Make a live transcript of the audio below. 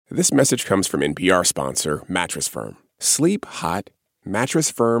This message comes from NPR sponsor Mattress Firm. Sleep hot. Mattress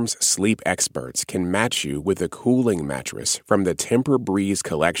Firm's sleep experts can match you with a cooling mattress from the Tempur-Breeze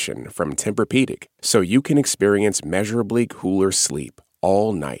collection from Tempur-Pedic, so you can experience measurably cooler sleep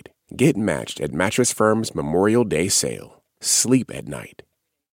all night. Get matched at Mattress Firm's Memorial Day sale. Sleep at night.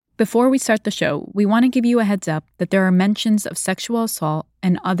 Before we start the show, we want to give you a heads up that there are mentions of sexual assault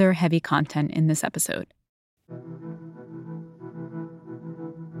and other heavy content in this episode.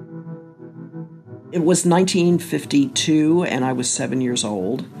 It was 1952, and I was 7 years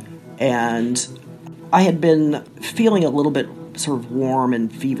old, and I had been feeling a little bit sort of warm and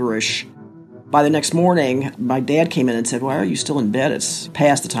feverish. By the next morning, my dad came in and said, "Why are you still in bed? It's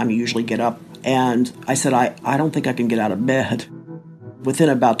past the time you usually get up." And I said, I don't think I can get out of bed. Within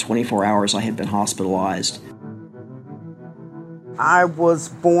about 24 hours, I had been hospitalized. I was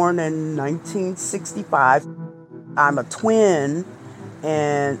born in 1965. I'm a twin,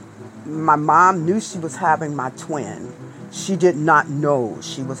 and my mom knew she was having my twin. She did not know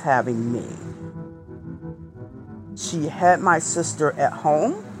she was having me. She had my sister at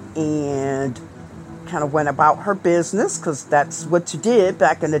home and kind of went about her business, because that's what you did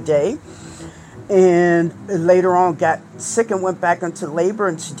back in the day. And later on got sick and went back into labor,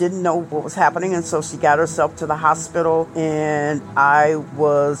 and she didn't know what was happening, and so she got herself to the hospital, and I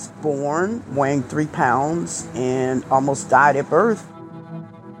was born weighing 3 pounds and almost died at birth.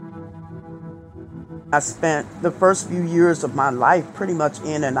 I spent the first few years of my life pretty much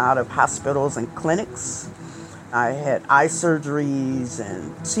in and out of hospitals and clinics. I had eye surgeries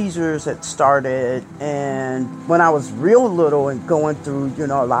and seizures had started. And when I was real little and going through, a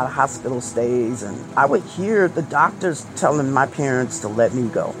lot of hospital stays, and I would hear the doctors telling my parents to let me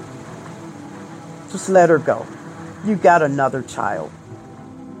go. Just let her go. You got another child.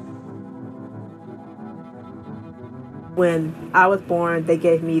 When I was born, they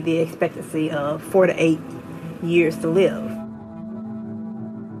gave me the expectancy of 4 to 8 years to live.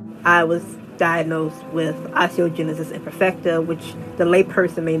 I was diagnosed with osteogenesis imperfecta, which the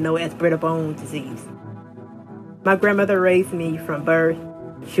layperson may know as brittle bone disease. My grandmother raised me from birth.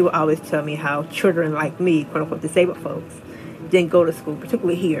 She would always tell me how children like me, quote unquote disabled folks, didn't go to school,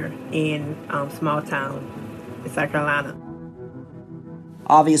 particularly here in small town in South Carolina.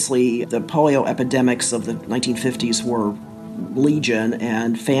 Obviously, the polio epidemics of the 1950s were legion,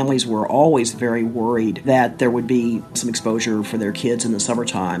 and families were always very worried that there would be some exposure for their kids in the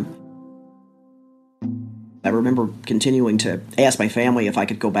summertime. I remember continuing to ask my family if I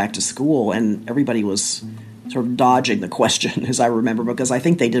could go back to school, and everybody was sort of dodging the question, as I remember, because I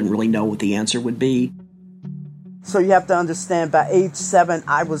think they didn't really know what the answer would be. So you have to understand, by age 7,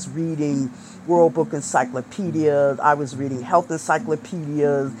 I was reading World Book encyclopedias, I was reading health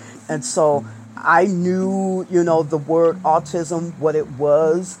encyclopedias, and so I knew, the word autism, what it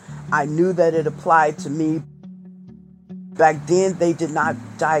was. I knew that it applied to me. Back then, they did not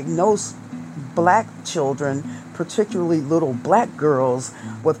diagnose black children, particularly little black girls,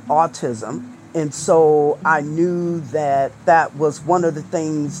 with autism. And so I knew that that was one of the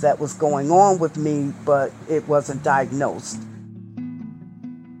things that was going on with me, but it wasn't diagnosed.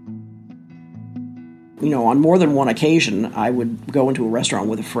 On more than one occasion, I would go into a restaurant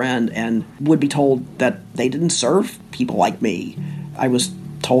with a friend and would be told that they didn't serve people like me. I was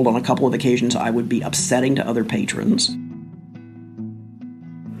told on a couple of occasions I would be upsetting to other patrons.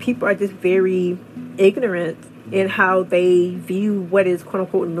 People are just very ignorant in how they view what is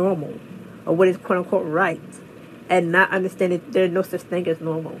quote-unquote normal or what is quote-unquote right, and not understanding there's no such thing as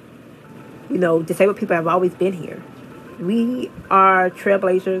normal. Disabled people have always been here. We are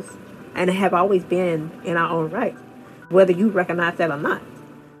trailblazers and have always been in our own right, whether you recognize that or not.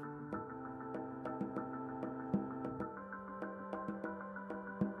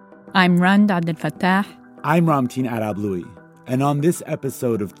 I'm Rand Abdel Fattah. I'm Ramtin Arablouei. And on this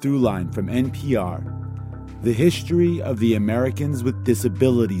episode of Throughline from NPR, the history of the Americans with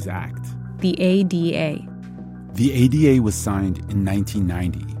Disabilities Act. The A.D.A. The A.D.A. was signed in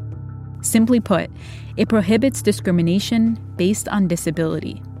 1990. Simply put, it prohibits discrimination based on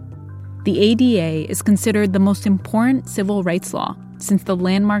disability. The A.D.A. is considered the most important civil rights law since the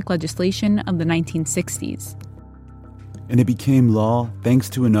landmark legislation of the 1960s. And it became law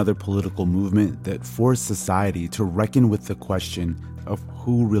thanks to another political movement that forced society to reckon with the question of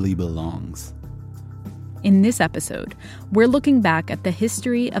who really belongs. In this episode, we're looking back at the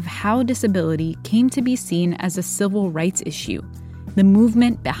history of how disability came to be seen as a civil rights issue, the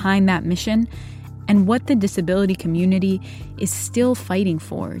movement behind that mission, and what the disability community is still fighting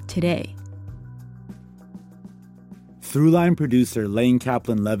for today. Throughline producer Lane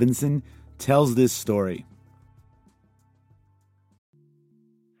Kaplan-Levinson tells this story.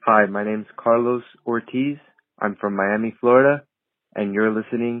 Hi, my name's Carlos Ortiz. I'm from Miami, Florida, and you're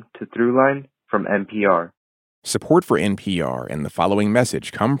listening to Throughline from NPR. Support for NPR and the following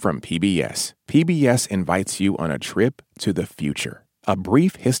message come from PBS. PBS invites you on a trip to the future. A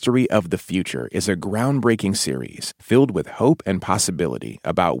Brief History of the Future is a groundbreaking series filled with hope and possibility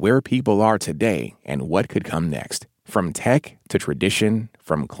about where people are today and what could come next. From tech to tradition,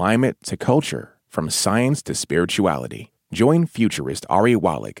 from climate to culture, from science to spirituality. Join futurist Ari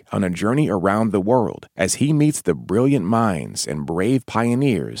Wallach on a journey around the world as he meets the brilliant minds and brave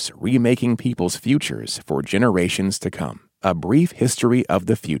pioneers remaking people's futures for generations to come. A Brief History of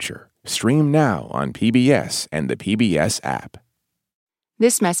the Future. Stream now on PBS and the PBS app.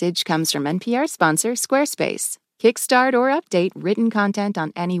 This message comes from NPR sponsor Squarespace. Kickstart or update written content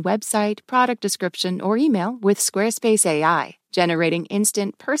on any website, product description, or email with Squarespace AI, generating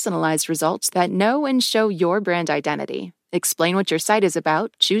instant, personalized results that know and show your brand identity. Explain what your site is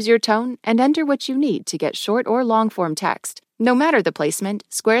about, choose your tone, and enter what you need to get short or long-form text. No matter the placement,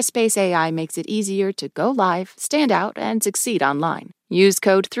 Squarespace AI makes it easier to go live, stand out, and succeed online. Use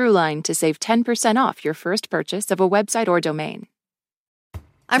code Throughline to save 10% off your first purchase of a website or domain.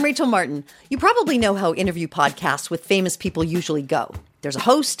 I'm Rachel Martin. You probably know how interview podcasts with famous people usually go. There's a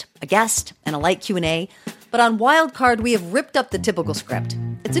host, a guest, and a light Q&A. But on Wildcard, we have ripped up the typical script.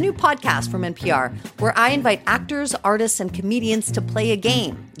 It's a new podcast from NPR where I invite actors, artists, and comedians to play a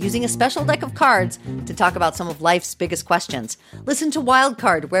game using a special deck of cards to talk about some of life's biggest questions. Listen to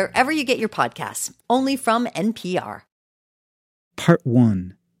Wildcard wherever you get your podcasts, only from NPR. Part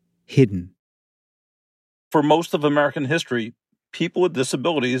 1. Hidden. For most of American history, people with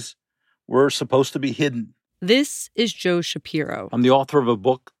disabilities were supposed to be hidden. This is Joe Shapiro. I'm the author of a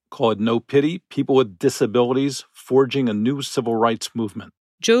book called No Pity, People with Disabilities Forging a New Civil Rights Movement.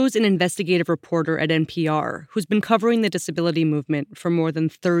 Joe's an investigative reporter at NPR who's been covering the disability movement for more than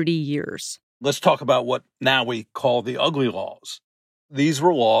 30 years. Let's talk about what now we call the ugly laws. These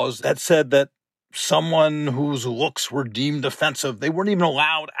were laws that said that someone whose looks were deemed offensive, they weren't even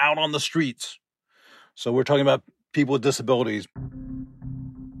allowed out on the streets. So we're talking about people with disabilities.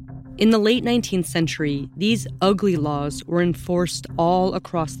 In the late 19th century, these ugly laws were enforced all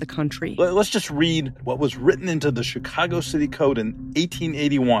across the country. Let's just read what was written into the Chicago City Code in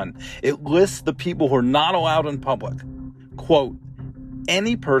 1881. It lists the people who are not allowed in public. Quote,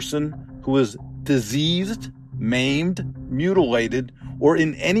 any person who is diseased, maimed, mutilated, or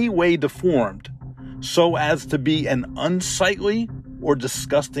in any way deformed, so as to be an unsightly or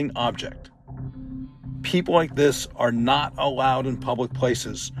disgusting object. People like this are not allowed in public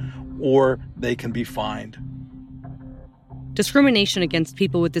places, or they can be fined. Discrimination against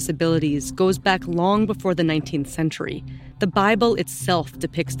people with disabilities goes back long before the 19th century. The Bible itself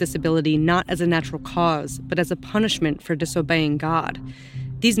depicts disability not as a natural cause, but as a punishment for disobeying God.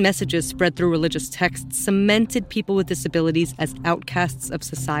 These messages spread through religious texts cemented people with disabilities as outcasts of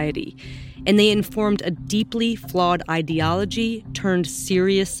society, and they informed a deeply flawed ideology turned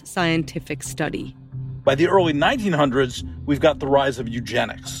serious scientific study. By the early 1900s, we've got the rise of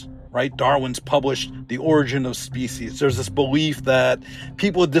eugenics, right? Darwin's published The Origin of Species. There's this belief that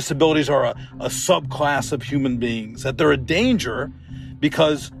people with disabilities are a subclass of human beings, that they're a danger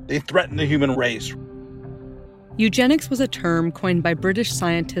because they threaten the human race. Eugenics was a term coined by British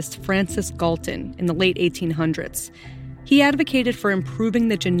scientist Francis Galton in the late 1800s. He advocated for improving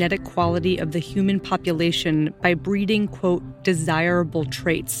the genetic quality of the human population by breeding, quote, desirable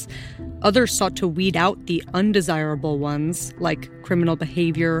traits. Others sought to weed out the undesirable ones, like criminal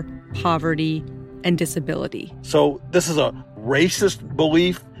behavior, poverty, and disability. So this is a racist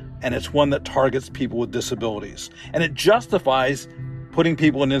belief, and it's one that targets people with disabilities. And it justifies putting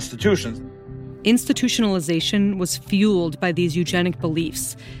people in institutions. Institutionalization was fueled by these eugenic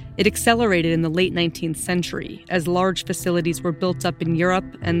beliefs. It accelerated in the late 19th century as large facilities were built up in Europe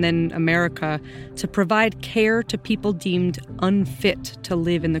and then America to provide care to people deemed unfit to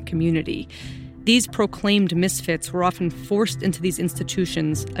live in the community. These proclaimed misfits were often forced into these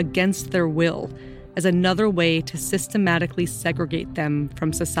institutions against their will as another way to systematically segregate them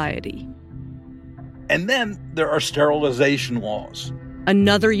from society. And then there are sterilization laws.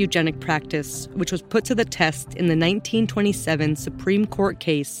 Another eugenic practice, which was put to the test in the 1927 Supreme Court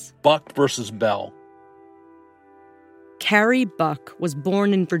case, Buck versus Bell. Carrie Buck was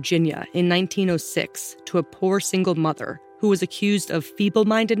born in Virginia in 1906 to a poor single mother who was accused of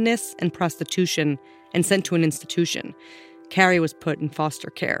feeble-mindedness and prostitution and sent to an institution. Carrie was put in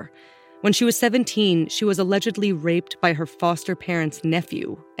foster care. When she was 17, she was allegedly raped by her foster parents'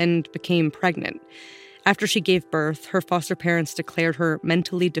 nephew and became pregnant. After she gave birth, her foster parents declared her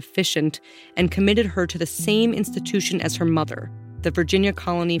mentally deficient and committed her to the same institution as her mother, the Virginia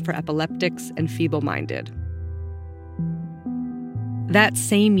Colony for Epileptics and Feeble-Minded. That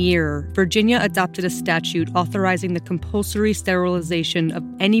same year, Virginia adopted a statute authorizing the compulsory sterilization of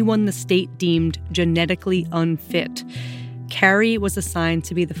anyone the state deemed genetically unfit. Carrie was assigned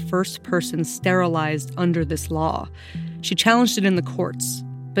to be the first person sterilized under this law. She challenged it in the courts,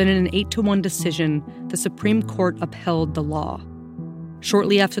 but in an 8-1 decision, the Supreme Court upheld the law.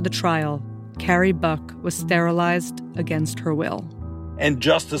 Shortly after the trial, Carrie Buck was sterilized against her will. And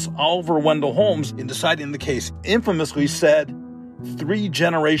Justice Oliver Wendell Holmes, in deciding the case, infamously said, 3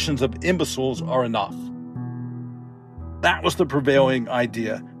 generations of imbeciles are enough. That was the prevailing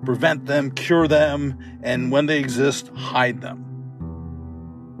idea. Prevent them, cure them, and when they exist, hide them.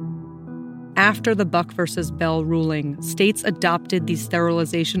 After the Buck versus Bell ruling, states adopted these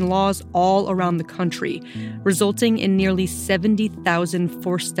sterilization laws all around the country, resulting in nearly 70,000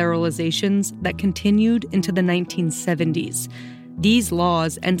 forced sterilizations that continued into the 1970s. These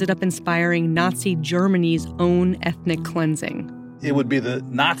laws ended up inspiring Nazi Germany's own ethnic cleansing. It would be the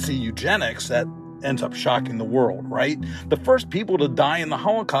Nazi eugenics that ends up shocking the world, right? The first people to die in the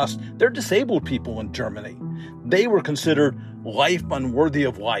Holocaust, they're disabled people in Germany. They were considered life unworthy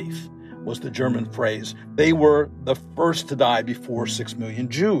of life, was the German phrase. They were the first to die before 6 million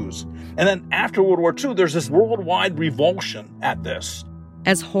Jews. And then after World War II, there's this worldwide revulsion at this.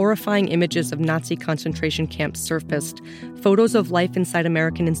 As horrifying images of Nazi concentration camps surfaced, photos of life inside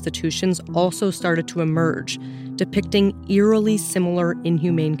American institutions also started to emerge, depicting eerily similar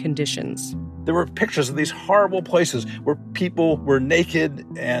inhumane conditions. There were pictures of these horrible places where people were naked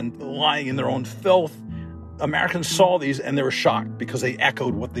and lying in their own filth. Americans saw these and they were shocked because they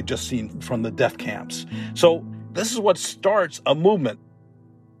echoed what they'd just seen from the death camps. So this is what starts a movement.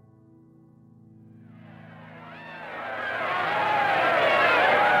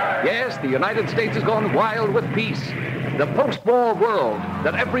 Yes, the United States has gone wild with peace. The post-war world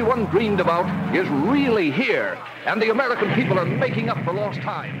that everyone dreamed about is really here, and the American people are making up for lost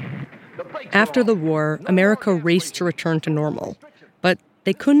time. After the war, America raced to return to normal, but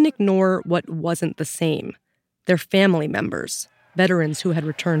they couldn't ignore what wasn't the same. Their family members, veterans who had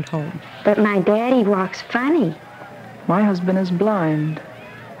returned home. But my daddy walks funny. My husband is blind.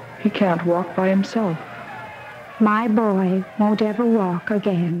 He can't walk by himself. My boy won't ever walk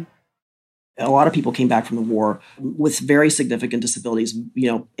again. A lot of people came back from the war with very significant disabilities,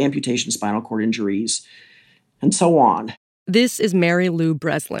 amputation, spinal cord injuries, and so on. This is Mary Lou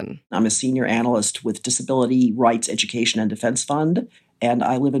Breslin. I'm a senior analyst with Disability Rights Education and Defense Fund, and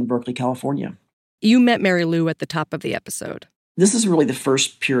I live in Berkeley, California. You met Mary Lou at the top of the episode. This is really the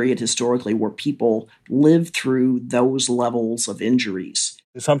first period historically where people live through those levels of injuries.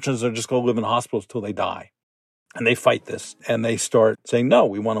 The assumption is they're just going to live in hospitals till they die. And they fight this, and they start saying, no,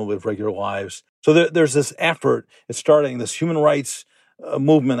 we want to live regular lives. So there's this effort, it's starting this human rights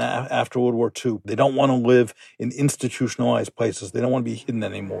movement after World War II. They don't want to live in institutionalized places. They don't want to be hidden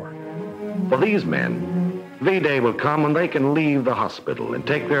anymore. For these men, the day will come when they can leave the hospital and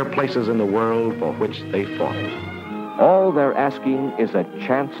take their places in the world for which they fought. All they're asking is a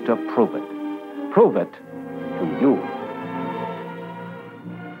chance to prove it. Prove it to you.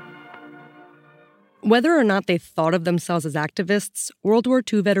 Whether or not they thought of themselves as activists, World War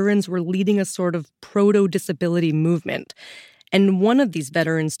II veterans were leading a sort of proto-disability movement. And one of these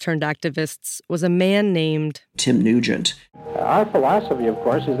veterans turned activists was a man named Tim Nugent. Our philosophy, of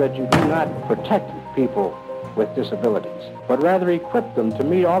course, is that you do not protect people with disabilities, but rather equip them to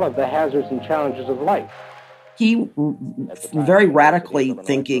meet all of the hazards and challenges of life. He, very radically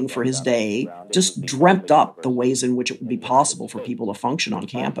thinking for his day, just dreamt up the ways in which it would be possible for people to function on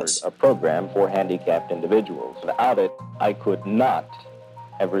campus. A program for handicapped individuals. Without it, I could not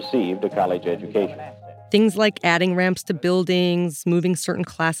have received a college education. Things like adding ramps to buildings, moving certain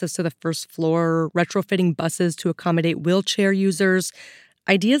classes to the first floor, retrofitting buses to accommodate wheelchair users,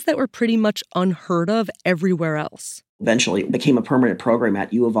 ideas that were pretty much unheard of everywhere else. Eventually, it became a permanent program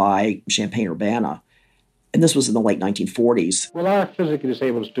at U of I, Champaign-Urbana. And this was in the late 1940s. Well, our physically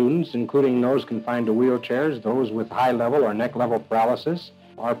disabled students, including those confined to wheelchairs, those with high-level or neck-level paralysis,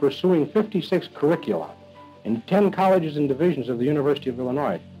 are pursuing 56 curricula in 10 colleges and divisions of the University of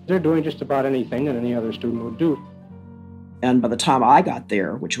Illinois. They're doing just about anything that any other student would do. And by the time I got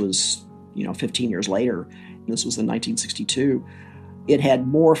there, which was, 15 years later, this was in 1962, it had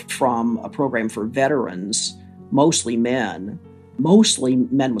morphed from a program for veterans, mostly men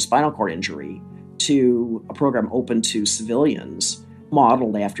with spinal cord injury, to a program open to civilians,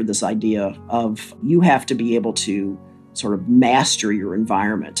 modeled after this idea of you have to be able to sort of master your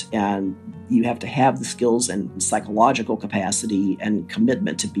environment, and you have to have the skills and psychological capacity and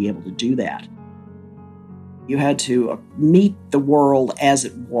commitment to be able to do that. You had to meet the world as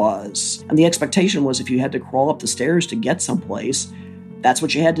it was. And the expectation was if you had to crawl up the stairs to get someplace, that's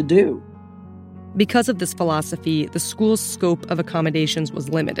what you had to do. Because of this philosophy, the school's scope of accommodations was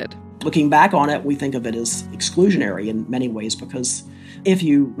limited. Looking back on it, we think of it as exclusionary in many ways, because if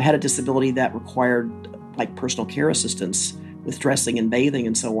you had a disability that required like personal care assistance with dressing and bathing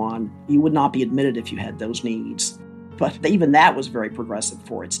and so on, you would not be admitted if you had those needs. But even that was very progressive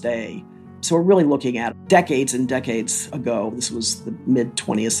for its day. So we're really looking at decades and decades ago. This was the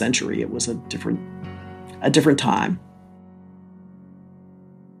mid-20th century. It was a different time.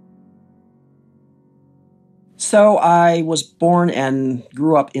 So I was born and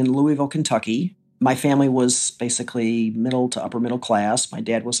grew up in Louisville, Kentucky. My family was basically middle to upper middle class. My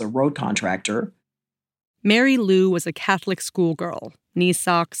dad was a road contractor. Mary Lou was a Catholic schoolgirl, knee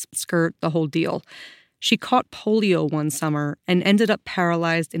socks, skirt, the whole deal. She caught polio one summer and ended up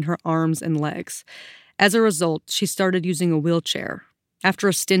paralyzed in her arms and legs. As a result, she started using a wheelchair. After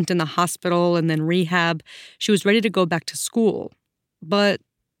a stint in the hospital and then rehab, she was ready to go back to school. But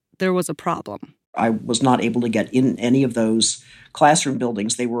there was a problem. I was not able to get in any of those classroom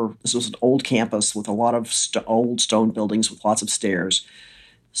buildings. This was an old campus with a lot of old stone buildings with lots of stairs.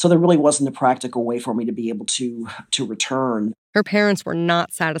 So there really wasn't a practical way for me to be able to return. Her parents were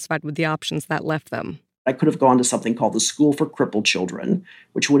not satisfied with the options that left them. I could have gone to something called the School for Crippled Children,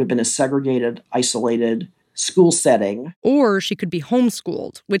 which would have been a segregated, isolated school setting. Or she could be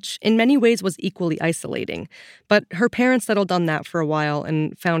homeschooled, which in many ways was equally isolating. But her parents settled on that for a while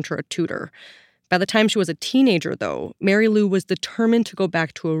and found her a tutor. By the time she was a teenager, though, Mary Lou was determined to go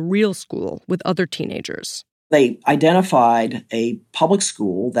back to a real school with other teenagers. They identified a public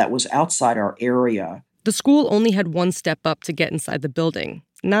school that was outside our area. The school only had one step up to get inside the building.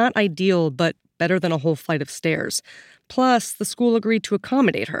 Not ideal, but better than a whole flight of stairs. Plus, the school agreed to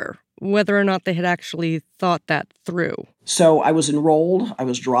accommodate her, whether or not they had actually thought that through. So I was enrolled, I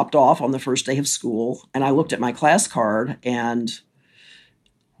was dropped off on the first day of school, and I looked at my class card and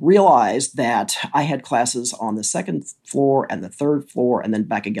realized that I had classes on the second floor and the third floor and then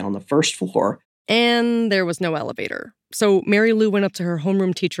back again on the first floor. And there was no elevator. So Mary Lou went up to her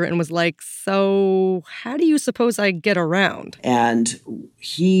homeroom teacher and was like, "So how do you suppose I get around?" And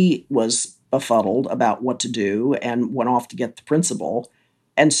he was befuddled about what to do and went off to get the principal.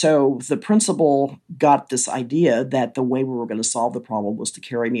 And so the principal got this idea that the way we were going to solve the problem was to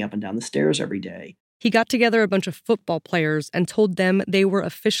carry me up and down the stairs every day. He got together a bunch of football players and told them they were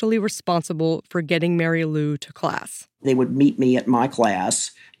officially responsible for getting Mary Lou to class. They would meet me at my class,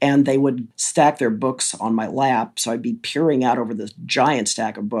 and they would stack their books on my lap, so I'd be peering out over this giant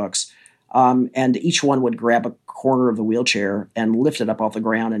stack of books, and each one would grab a corner of the wheelchair and lift it up off the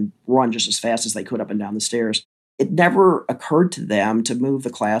ground and run just as fast as they could up and down the stairs. It never occurred to them to move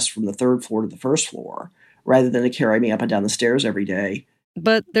the class from the third floor to the first floor, rather than to carry me up and down the stairs every day.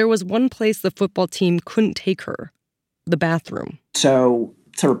 But there was one place the football team couldn't take her, the bathroom. So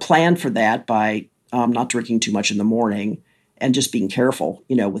sort of planned for that by not drinking too much in the morning and just being careful,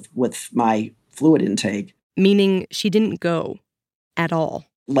 with my fluid intake. Meaning she didn't go at all.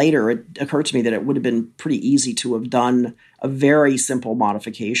 Later, it occurred to me that it would have been pretty easy to have done a very simple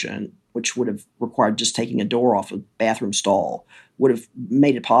modification, which would have required just taking a door off a bathroom stall, would have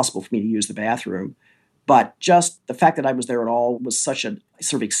made it possible for me to use the bathroom. But just the fact that I was there at all was such a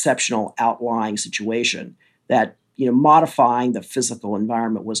sort of exceptional outlying situation that, modifying the physical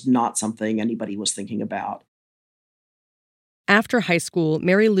environment was not something anybody was thinking about. After high school,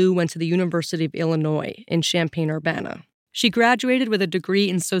 Mary Lou went to the University of Illinois in Champaign-Urbana. She graduated with a degree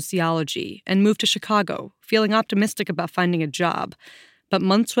in sociology and moved to Chicago, feeling optimistic about finding a job. But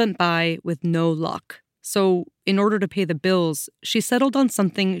months went by with no luck. So, in order to pay the bills, she settled on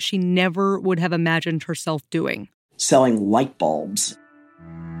something she never would have imagined herself doing. Selling light bulbs.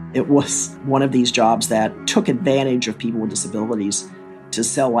 It was one of these jobs that took advantage of people with disabilities to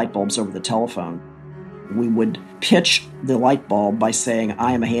sell light bulbs over the telephone. We would pitch the light bulb by saying,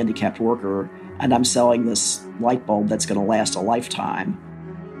 "I am a handicapped worker, and I'm selling this light bulb that's going to last a lifetime."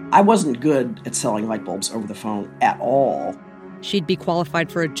 I wasn't good at selling light bulbs over the phone at all. She'd be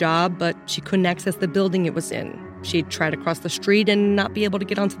qualified for a job, but she couldn't access the building it was in. She'd try to cross the street and not be able to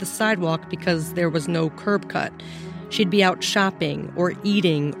get onto the sidewalk because there was no curb cut. She'd be out shopping or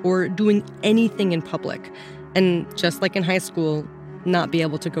eating or doing anything in public. And just like in high school, not be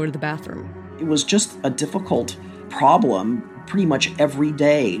able to go to the bathroom. It was just a difficult problem pretty much every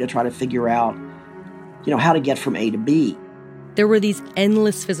day to try to figure out, how to get from A to B. There were these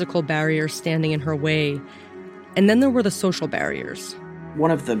endless physical barriers standing in her way. And then there were the social barriers.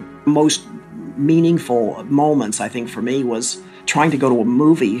 One of the most meaningful moments, I think, for me was trying to go to a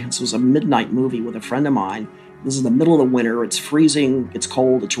movie. This was a midnight movie with a friend of mine. This is the middle of the winter. It's freezing. It's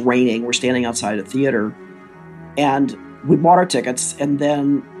cold. It's raining. We're standing outside a theater. And we bought our tickets, and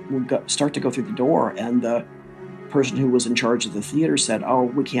then we start to go through the door, and the person who was in charge of the theater said, "Oh,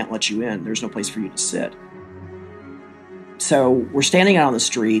 we can't let you in. There's no place for you to sit." So we're standing out on the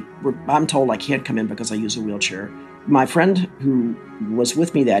street. I'm told I can't come in because I use a wheelchair. My friend who was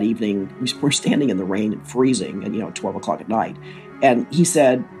with me that evening, we're standing in the rain and freezing, and 12 o'clock at night. And he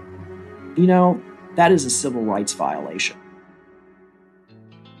said, that is a civil rights violation.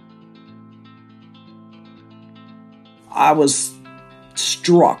 I was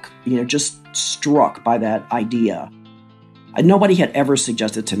struck, just struck by that idea. Nobody had ever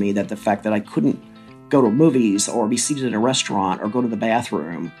suggested to me that the fact that I couldn't go to movies or be seated in a restaurant or go to the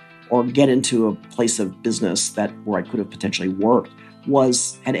bathroom or get into a place of business where I could have potentially worked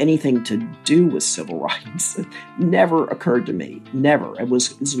had anything to do with civil rights. It never occurred to me. Never.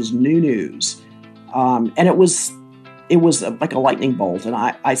 This was new news. And it was like a lightning bolt. And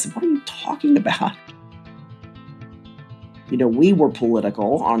I said, "What are you talking about?" We were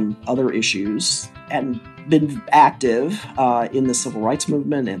political on other issues and been active in the civil rights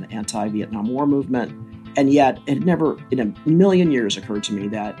movement and the anti-Vietnam War movement. And yet it never in a million years occurred to me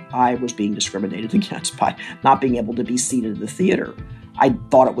that I was being discriminated against by not being able to be seated at the theater. I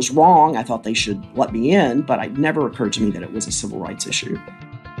thought it was wrong. I thought they should let me in, but it never occurred to me that it was a civil rights issue.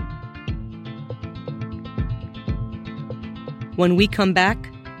 When we come back,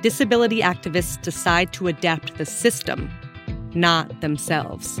 disability activists decide to adapt the system, not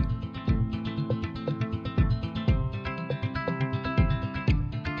themselves.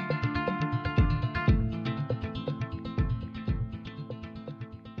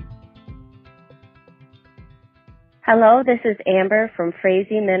 Hello, this is Amber from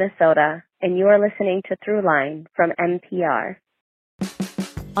Frazee, Minnesota, and you are listening to Throughline from NPR.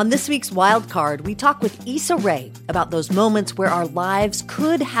 On this week's Wild Card, we talk with Issa Rae about those moments where our lives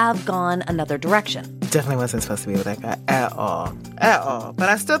could have gone another direction. Definitely wasn't supposed to be with that guy at all. But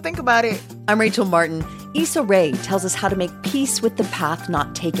I still think about it. I'm Rachel Martin. Issa Rae tells us how to make peace with the path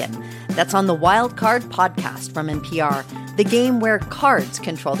not taken. That's on the Wild Card podcast from NPR, the game where cards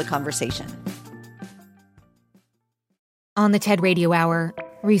control the conversation. On the TED Radio Hour,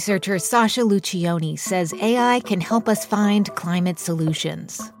 researcher Sasha Lucioni says AI can help us find climate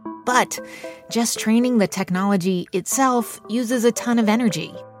solutions. But just training the technology itself uses a ton of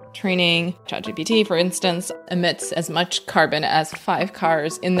energy. Training ChatGPT, for instance, emits as much carbon as 5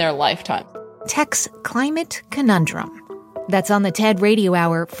 cars in their lifetime. Tech's Climate Conundrum. That's on the TED Radio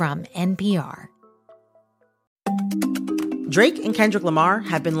Hour from NPR. Drake and Kendrick Lamar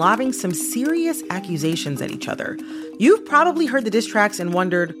have been lobbing some serious accusations at each other. You've probably heard the diss tracks and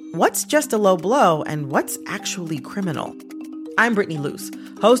wondered, what's just a low blow and what's actually criminal? I'm Brittany Luce,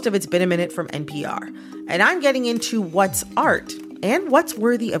 host of It's Been a Minute from NPR, and I'm getting into what's art and what's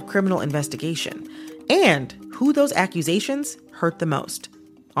worthy of criminal investigation, and who those accusations hurt the most.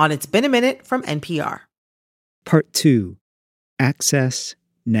 On It's Been a Minute from NPR. Part 2. Access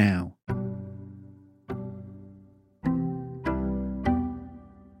Now.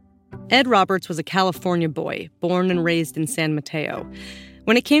 Ed Roberts was a California boy, born and raised in San Mateo.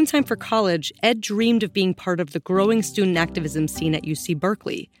 When it came time for college, Ed dreamed of being part of the growing student activism scene at UC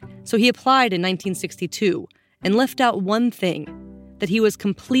Berkeley. So he applied in 1962 and left out one thing, that he was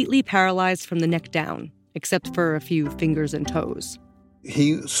completely paralyzed from the neck down, except for a few fingers and toes.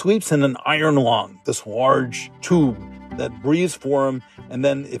 He sleeps in an iron lung, this large tube that breathes for him, and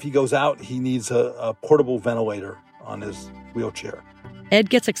then if he goes out, he needs a portable ventilator on his wheelchair. Ed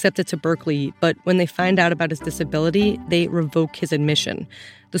gets accepted to Berkeley, but when they find out about his disability, they revoke his admission.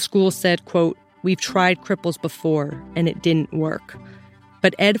 The school said, quote, "We've tried cripples before, and it didn't work."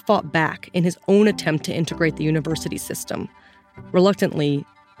 But Ed fought back in his own attempt to integrate the university system. Reluctantly,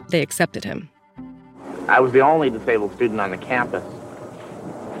 they accepted him. I was the only disabled student on the campus.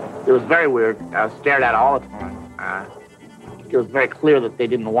 It was very weird. I was stared at all the time. It was very clear that they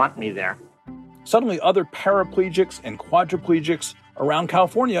didn't want me there. Suddenly, other paraplegics and quadriplegics around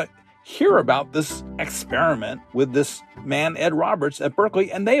California hear about this experiment with this man, Ed Roberts, at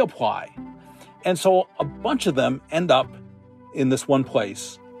Berkeley, and they apply. And so a bunch of them end up in this one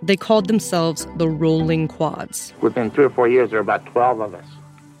place. They called themselves the Rolling Quads. Within 3 or 4 years, there were about 12 of us.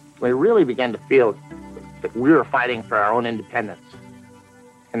 We really began to feel that we were fighting for our own independence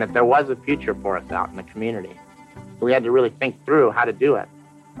and that there was a future for us out in the community. We had to really think through how to do it.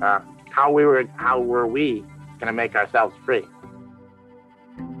 How were we going to make ourselves free?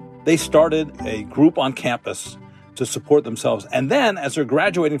 They started a group on campus to support themselves. And then, as they're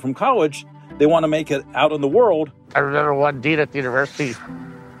graduating from college, they want to make it out in the world. I remember one dean at the university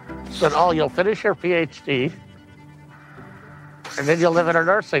said, "Oh, you'll finish your PhD, and then you'll live in a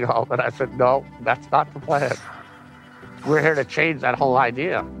nursing home." And I said, "No, that's not the plan. We're here to change that whole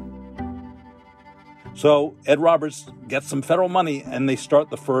idea." So Ed Roberts gets some federal money, and they start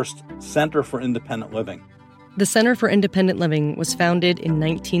the first Center for Independent Living. The Center for Independent Living was founded in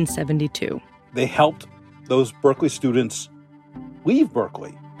 1972. They helped those Berkeley students leave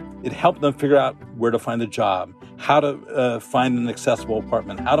Berkeley. It helped them figure out where to find a job, how to find an accessible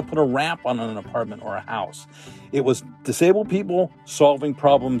apartment, how to put a ramp on an apartment or a house. It was disabled people solving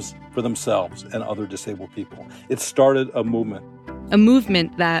problems for themselves and other disabled people. It started a movement. A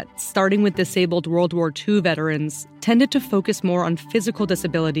movement that, starting with disabled World War II veterans, tended to focus more on physical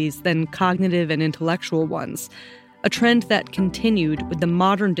disabilities than cognitive and intellectual ones, a trend that continued with the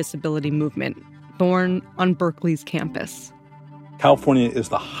modern disability movement, born on Berkeley's campus. California is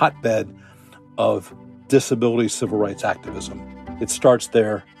the hotbed of disability civil rights activism. It starts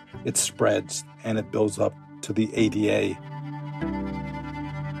there, it spreads, and it builds up to the A.D.A.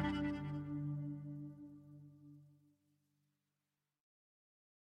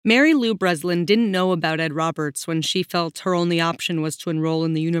 Mary Lou Breslin didn't know about Ed Roberts when she felt her only option was to enroll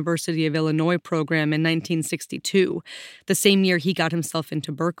in the University of Illinois program in 1962, the same year he got himself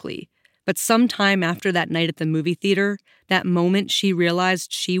into Berkeley. But sometime after that night at the movie theater, that moment she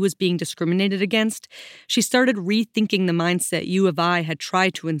realized she was being discriminated against, she started rethinking the mindset U of I had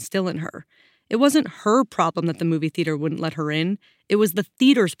tried to instill in her. It wasn't her problem that the movie theater wouldn't let her in. It was the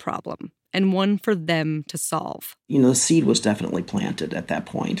theater's problem, and one for them to solve. The seed was definitely planted at that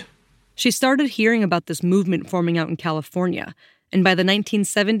point. She started hearing about this movement forming out in California, and by the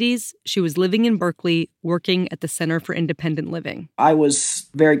 1970s, she was living in Berkeley, working at the Center for Independent Living. I was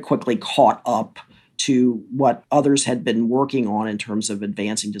very quickly caught up to what others had been working on in terms of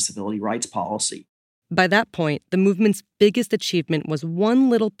advancing disability rights policy. By that point, the movement's biggest achievement was one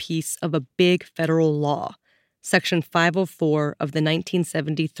little piece of a big federal law, Section 504 of the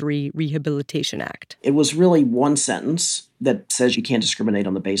 1973 Rehabilitation Act. It was really one sentence that says you can't discriminate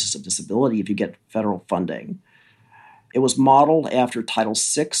on the basis of disability if you get federal funding. It was modeled after Title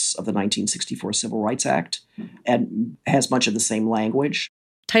VI of the 1964 Civil Rights Act and has much of the same language.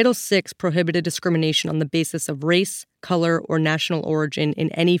 Title VI prohibited discrimination on the basis of race, color, or national origin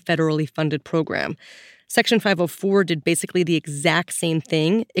in any federally funded program. Section 504 did basically the exact same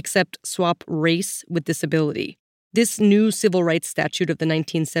thing, except swap race with disability. This new civil rights statute of the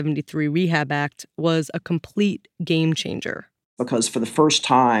 1973 Rehab Act was a complete game changer. Because for the first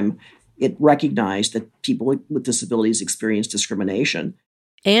time, it recognized that people with disabilities experience discrimination.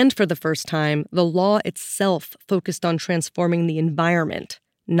 And for the first time, the law itself focused on transforming the environment,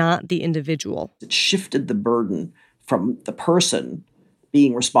 not the individual. It shifted the burden from the person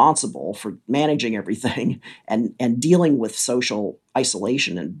being responsible for managing everything and dealing with social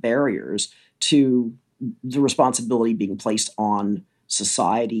isolation and barriers to the responsibility being placed on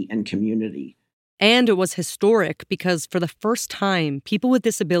society and community. And it was historic because for the first time, people with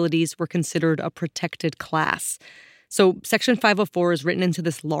disabilities were considered a protected class. So Section 504 is written into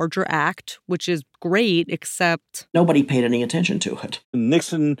this larger act, which is great, except nobody paid any attention to it.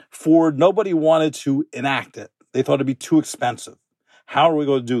 Nixon, Ford, nobody wanted to enact it. They thought it'd be too expensive. How are we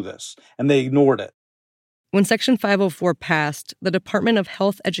going to do this? And they ignored it. When Section 504 passed, the Department of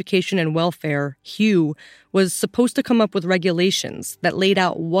Health, Education, and Welfare, HUE, was supposed to come up with regulations that laid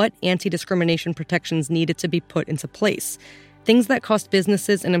out what anti-discrimination protections needed to be put into place. Things that cost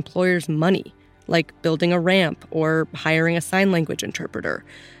businesses and employers money, like building a ramp or hiring a sign language interpreter.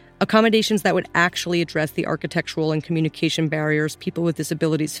 Accommodations that would actually address the architectural and communication barriers people with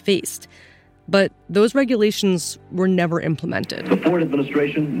disabilities faced. But those regulations were never implemented. The Ford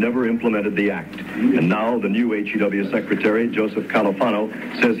administration never implemented the act. And now the new HEW Secretary, Joseph Califano,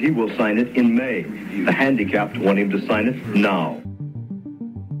 says he will sign it in May. The handicapped want him to sign it now.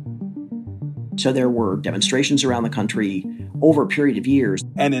 So there were demonstrations around the country over a period of years.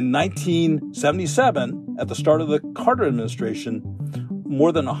 And in 1977, at the start of the Carter administration,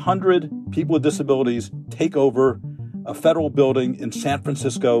 more than 100 people with disabilities take over a federal building in San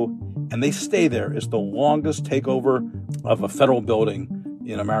Francisco, and they stay there. It's the longest takeover of a federal building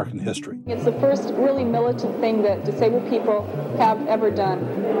in American history. It's the first really militant thing that disabled people have ever done.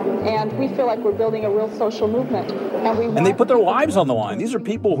 And we feel like we're building a real social movement. And they put their lives on the line. These are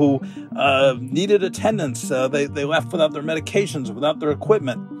people who needed attendance. They left without their medications, without their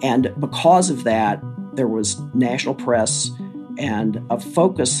equipment. And because of that, there was national press and a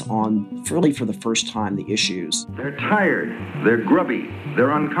focus on, really for the first time, the issues. They're tired, they're grubby,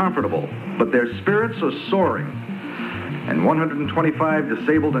 they're uncomfortable, but their spirits are soaring. and 125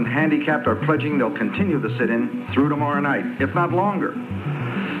 disabled and handicapped are pledging they'll continue the sit-in through tomorrow night, if not longer.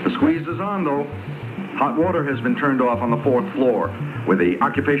 The squeeze is on, though. Hot water has been turned off on the 4th floor, where the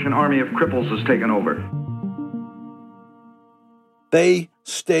Occupation Army of Cripples has taken over. They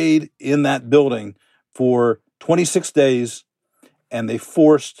stayed in that building for 26 days, and they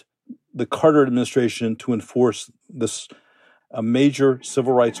forced the Carter administration to enforce this major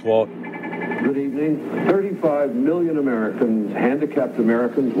civil rights law. Good evening. 35 million Americans, handicapped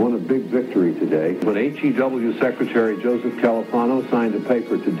Americans, won a big victory today when HEW Secretary Joseph Califano signed a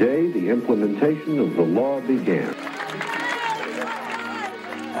paper today. The implementation of the law began.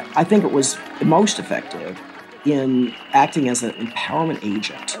 I think it was most effective in acting as an empowerment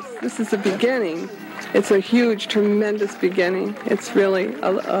agent. This is a beginning. It's a huge, tremendous beginning. It's really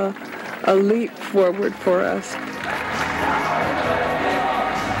a leap forward for us.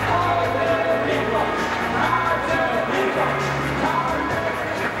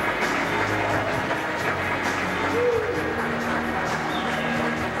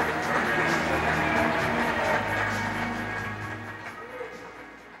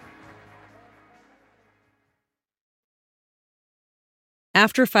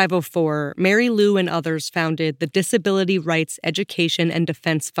 After 504, Mary Lou and others founded the Disability Rights Education and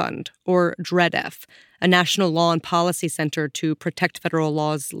Defense Fund, or DREDF, a national law and policy center to protect federal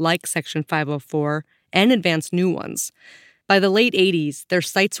laws like Section 504 and advance new ones. By the late 80s, their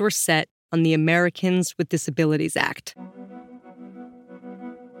sights were set on the Americans with Disabilities Act.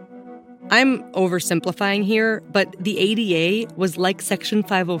 I'm oversimplifying here, but the ADA was like Section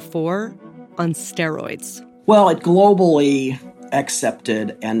 504 on steroids. Well, it globally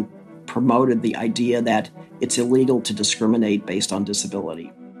accepted and promoted the idea that it's illegal to discriminate based on disability.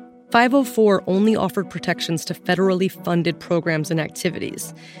 504 only offered protections to federally funded programs and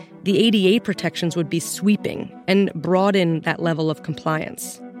activities. The ADA protections would be sweeping and broaden that level of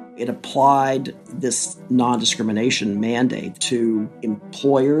compliance. It applied this non-discrimination mandate to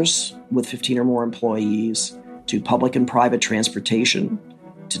employers with 15 or more employees, to public and private transportation,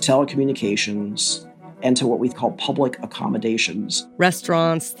 to telecommunications, and to what we call public accommodations.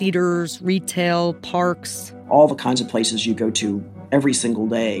 Restaurants, theaters, retail, parks. All the kinds of places you go to every single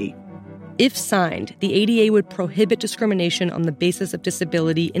day. If signed, the ADA would prohibit discrimination on the basis of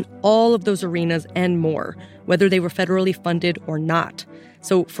disability in all of those arenas and more, whether they were federally funded or not.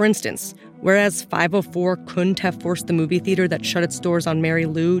 So, for instance, whereas 504 couldn't have forced the movie theater that shut its doors on Mary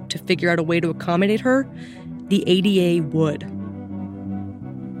Lou to figure out a way to accommodate her, the ADA would.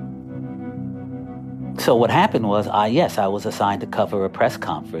 So what happened was, I was assigned to cover a press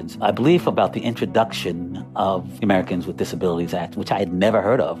conference, I believe about the introduction of the Americans with Disabilities Act, which I had never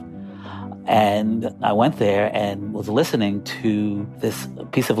heard of. And I went there and was listening to this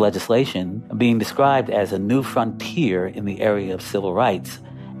piece of legislation being described as a new frontier in the area of civil rights.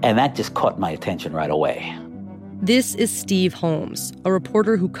 And that just caught my attention right away. This is Steve Holmes, a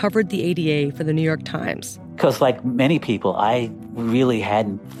reporter who covered the ADA for the New York Times. Because like many people, I really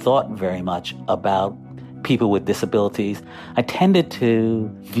hadn't thought very much about people with disabilities. I tended to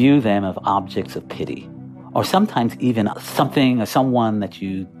view them as objects of pity, or sometimes even something or someone that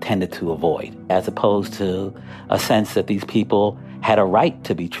you tended to avoid, as opposed to a sense that these people had a right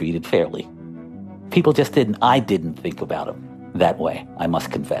to be treated fairly. I didn't think about them that way, I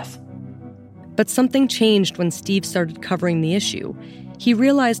must confess. But something changed when Steve started covering the issue. He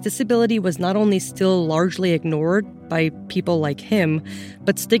realized disability was not only still largely ignored by people like him,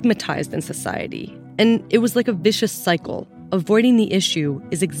 but stigmatized in society. And it was like a vicious cycle. Avoiding the issue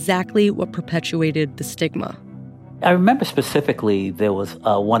is exactly what perpetuated the stigma. I remember specifically there was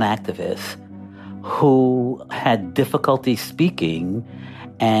one activist who had difficulty speaking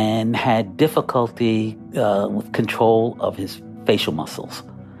and had difficulty with control of his facial muscles.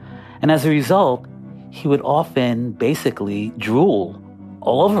 And as a result, he would often basically drool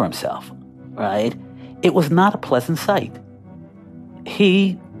all over himself, right? It was not a pleasant sight.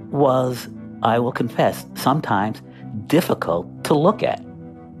 He was, I will confess, sometimes difficult to look at.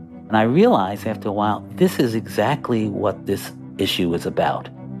 And I realized after a while, this is exactly what this issue is about.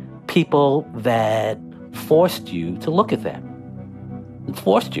 People that forced you to look at them.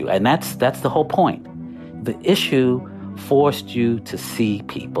 Forced you, and that's the whole point. The issue forced you to see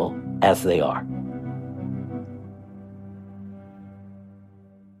people as they are.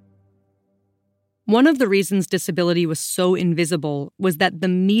 One of the reasons disability was so invisible was that the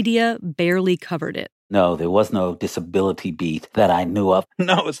media barely covered it. No, there was no disability beat that I knew of.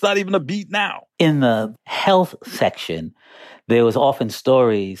 No, it's not even a beat now. In the health section, there was often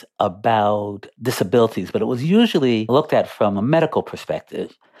stories about disabilities, but it was usually looked at from a medical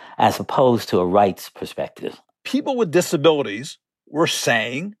perspective as opposed to a rights perspective. People with disabilities were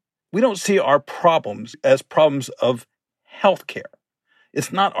saying, we don't see our problems as problems of health care.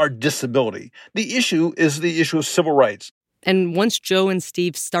 It's not our disability. The issue is the issue of civil rights. And once Joe and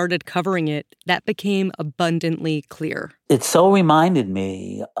Steve started covering it, that became abundantly clear. It so reminded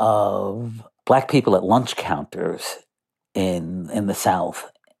me of Black people at lunch counters in the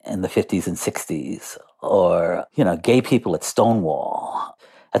South in the 50s and 60s, or, gay people at Stonewall.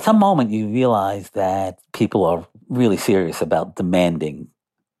 At some moment, you realize that people are really serious about demanding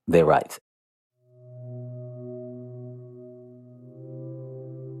their rights.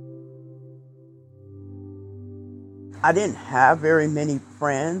 I didn't have very many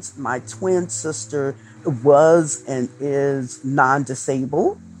friends. My twin sister was and is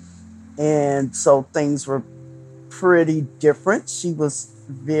non-disabled, and so things were pretty different. She was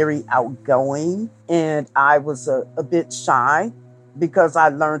very outgoing, and I was a bit shy because I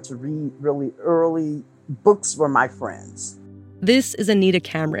learned to read really early. Books were my friends. This is A.D.A.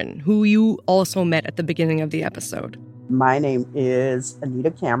 Cameron, who you also met at the beginning of the episode. My name is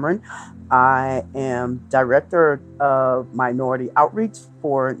A.D.A. Cameron. I am Director of Minority Outreach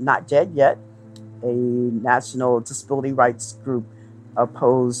for Not Dead Yet, a national disability rights group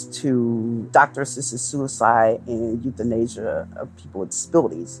opposed to doctor-assisted suicide and euthanasia of people with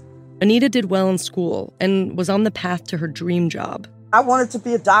disabilities. A.D.A. did well in school and was on the path to her dream job. I wanted to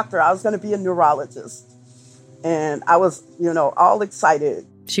be a doctor. I was going to be a neurologist. And I was, all excited.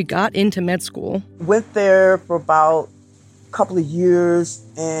 She got into med school. Went there for about a couple of years,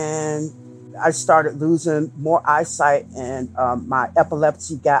 and I started losing more eyesight, and my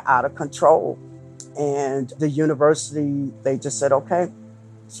epilepsy got out of control. And the university, they just said, okay,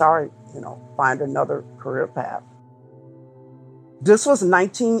 sorry, find another career path. This was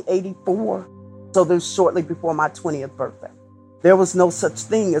 1984, so this was shortly before my 20th birthday. There was no such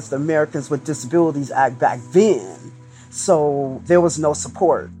thing as the Americans with Disabilities Act back then, so there was no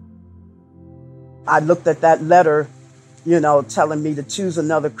support. I looked at that letter, telling me to choose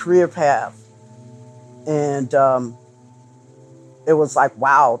another career path. And it was like,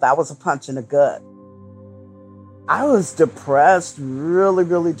 wow, that was a punch in the gut. I was depressed, really,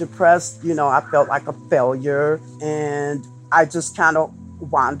 really depressed. I felt like a failure. And I just kind of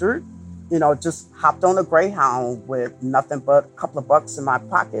wandered, just hopped on a Greyhound with nothing but a couple of bucks in my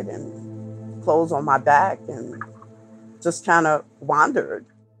pocket and clothes on my back, and just kind of wandered.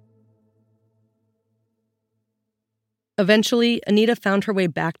 Eventually, A.D.A. found her way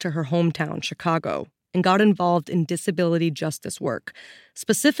back to her hometown, Chicago, and got involved in disability justice work,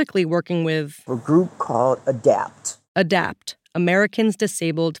 specifically working with a group called A.D.A. A.D.A., Americans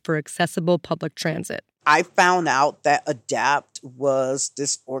Disabled for Accessible Public Transit. I found out that A.D.A. was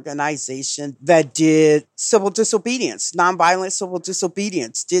this organization that did civil disobedience, nonviolent civil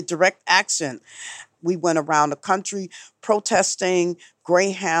disobedience, did direct action. We went around the country protesting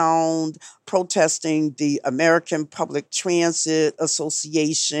Greyhound, protesting the American Public Transit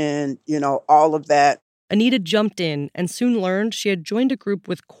Association, all of that. A.D.A. jumped in and soon learned she had joined a group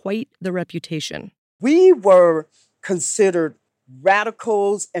with quite the reputation. We were considered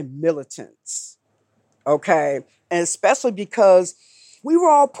radicals and militants. Okay, and especially because we were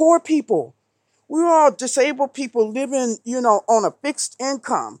all poor people. We were all disabled people living, on a fixed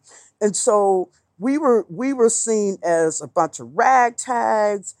income. And so we were seen as a bunch of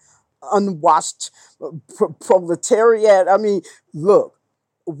ragtags, unwashed proletariat. I mean, look,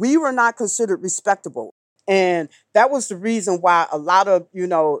 we were not considered respectable. And that was the reason why a lot of,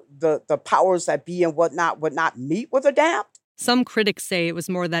 the powers that be and whatnot would not meet with A.D.A. Some critics say it was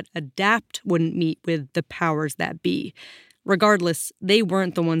more that A.D.A. wouldn't meet with the powers that be. Regardless, they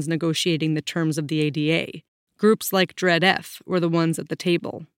weren't the ones negotiating the terms of the A.D.A. Groups like DREAD-F were the ones at the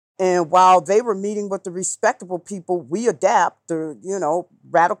table. And while they were meeting with the respectable people, we A.D.A., the,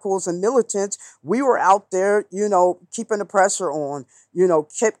 radicals and militants, we were out there, keeping the pressure on,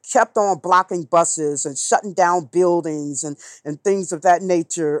 kept on blocking buses and shutting down buildings and things of that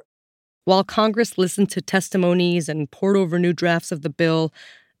nature. While Congress listened to testimonies and poured over new drafts of the bill,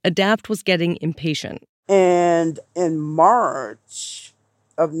 A.D.A. was getting impatient. And in March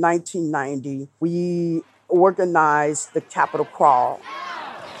of 1990, we organized the Capitol Crawl.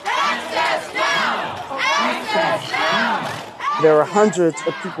 Access now! Access now! There were hundreds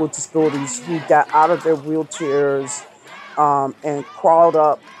of people with disabilities who got out of their wheelchairs and crawled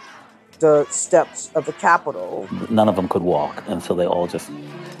up the steps of the Capitol. None of them could walk, and so they all just,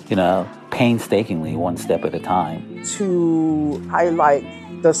 painstakingly, one step at a time. To highlight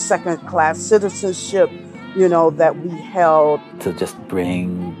the second-class citizenship, that we held. To just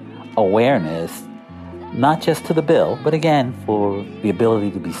bring awareness, not just to the bill, but again, for the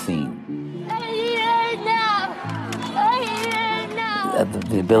ability to be seen. A.D.A. now!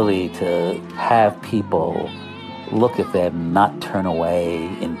 the ability to have people look at them, not turn away,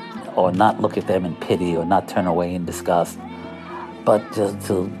 or not look at them in pity, or not turn away in disgust, but just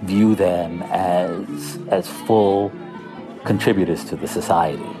to view them as full contributors to the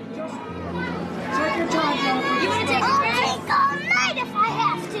society. I'll take all night if I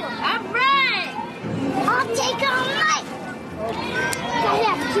have to.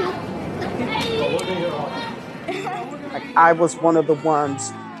 I was one of the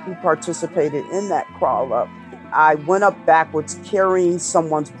ones who participated in that crawl up. I went up backwards carrying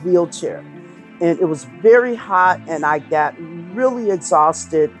someone's wheelchair, and it was very hot and I got really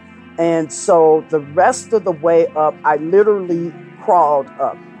exhausted. And so the rest of the way up, I literally crawled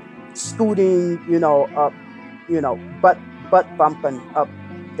up, scooting, up, butt bumping up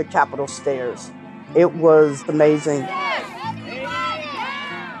the Capitol stairs. It was amazing.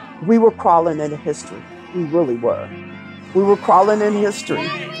 We were crawling into history. We really were. We were crawling in history.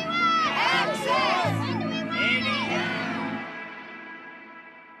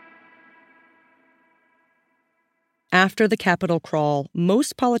 After the Capitol crawl,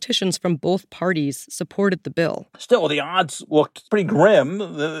 most politicians from both parties supported the bill. Still, the odds looked pretty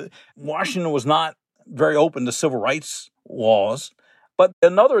grim. Washington was not very open to civil rights laws. But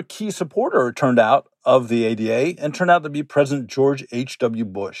another key supporter turned out of the A.D.A. and turned out to be President George H.W.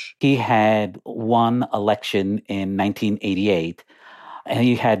 Bush. He had won election in 1988, and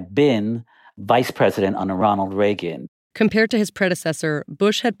he had been vice president under Ronald Reagan. Compared to his predecessor,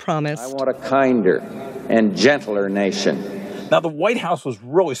 Bush had promised, I want a kinder and gentler nation. Now, the White House was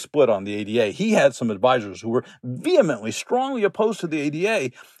really split on the A.D.A. He had some advisors who were vehemently, strongly opposed to the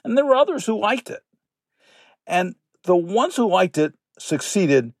A.D.A., and there were others who liked it. And the ones who liked it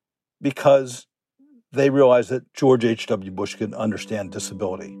succeeded because they realized that George H.W. Bush could understand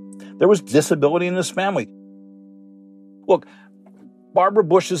disability. There was disability in his family. Look, Barbara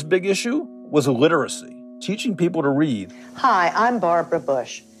Bush's big issue was illiteracy, teaching people to read. Hi, I'm Barbara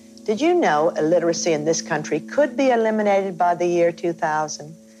Bush. Did you know illiteracy in this country could be eliminated by the year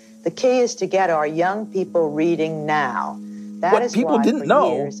 2000? The key is to get our young people reading now. What people didn't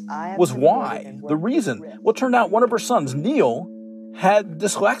know was why. The reason. Well, it turned out one of her sons, Neil, had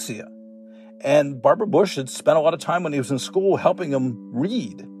dyslexia. And Barbara Bush had spent a lot of time when he was in school helping him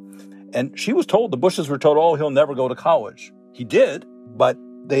read. And she was told, the Bushes were told, oh, he'll never go to college. He did, but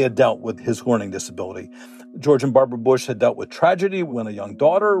they had dealt with his learning disability. George and Barbara Bush had dealt with tragedy when a young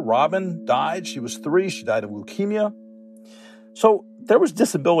daughter, Robin, died. She was 3. She died of leukemia. So there was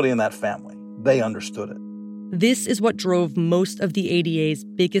disability in that family. They understood it. This is what drove most of the A.D.A.'s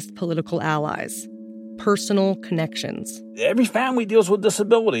biggest political allies. Personal connections. Every family deals with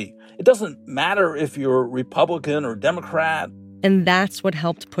disability. It doesn't matter if you're Republican or Democrat. And that's what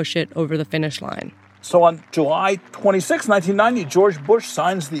helped push it over the finish line. So on July 26, 1990, George Bush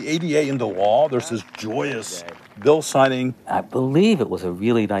signs the A.D.A. into law. There's this joyous bill signing. I believe it was a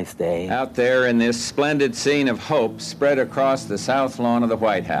really nice day. Out there in this splendid scene of hope spread across the south lawn of the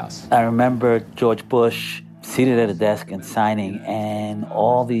White House. I remember George Bush seated at a desk and signing, and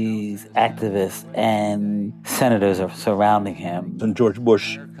all these activists and senators are surrounding him. And George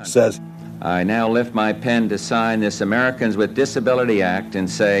Bush says, I now lift my pen to sign this Americans with Disability Act and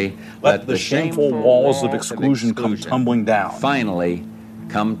say, let the shameful walls of exclusion come tumbling down. Finally,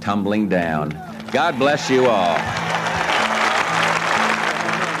 come tumbling down. God bless you all.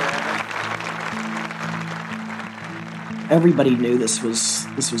 Everybody knew this was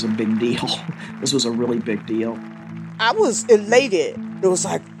a big deal. This was a really big deal. I was elated. It was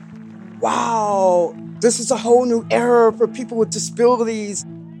like, wow, this is a whole new era for people with disabilities.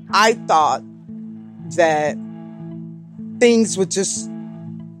 I thought that things would just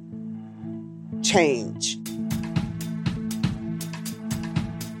change.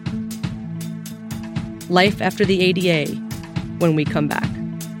 Life after the A.D.A. when we come back.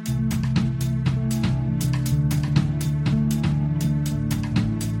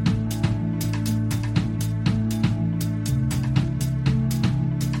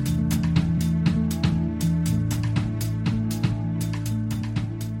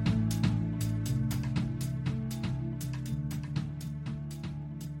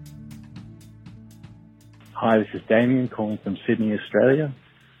 Hi, this is Damien calling from Sydney, Australia,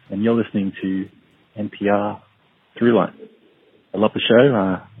 and you're listening to NPR Throughline. I love the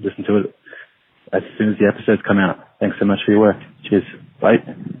show. Listen to it as soon as the episodes come out. Thanks so much for your work. Cheers. Bye.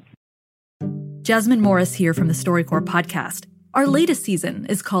 Jasmine Morris here from the StoryCorps podcast. Our latest season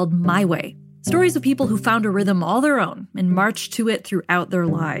is called My Way. Stories of people who found a rhythm all their own and marched to it throughout their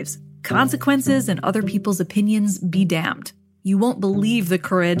lives. Consequences and other people's opinions be damned. You won't believe the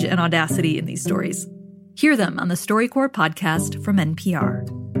courage and audacity in these stories. Hear them on the StoryCorps podcast from NPR.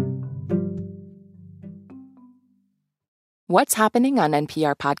 What's happening on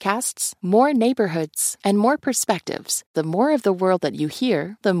NPR podcasts? More neighborhoods and more perspectives. The more of the world that you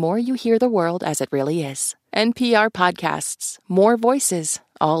hear, the more you hear the world as it really is. NPR podcasts. More voices,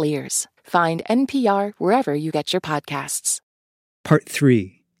 all ears. Find NPR wherever you get your podcasts. Part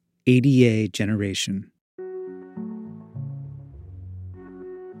 3, A.D.A. Generation.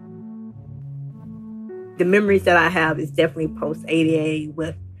 The memories that I have is definitely post A.D.A.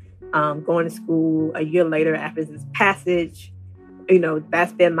 with going to school a year later after this passage.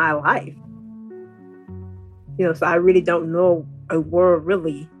 That's been my life. So I really don't know a world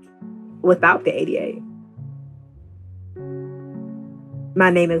really without the A.D.A. My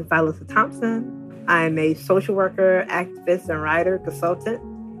name is Violet Thompson. I am a social worker, activist, and writer consultant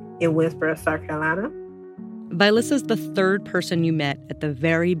in Winsboro, South Carolina. Vilissa's the third person you met at the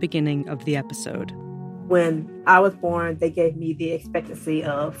very beginning of the episode. When I was born, they gave me the expectancy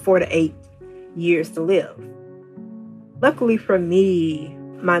of 4 to 8 years to live. Luckily for me,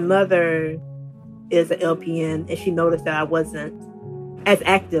 my mother is an LPN, and she noticed that I wasn't as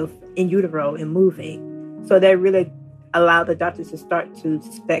active in utero and moving. So that really allowed the doctors to start to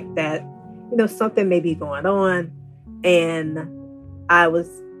suspect that, something may be going on. And I was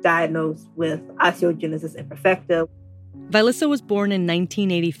diagnosed with osteogenesis imperfecta. Vilissa was born in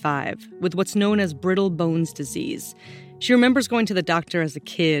 1985 with what's known as brittle bones disease. She remembers going to the doctor as a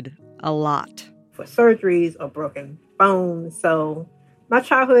kid a lot. For surgeries or broken bones. So my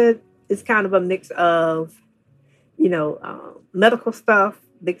childhood is kind of a mix of, medical stuff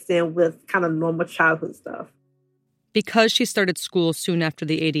mixed in with kind of normal childhood stuff. Because she started school soon after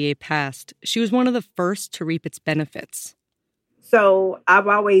the A.D.A. passed, she was one of the first to reap its benefits. So I've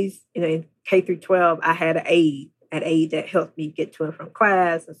always, in K through 12, I had an aide that helped me get to and from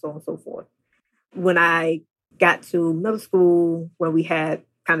class and so on and so forth. When I got to middle school, where we had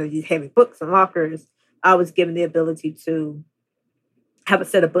kind of these heavy books and lockers, I was given the ability to have a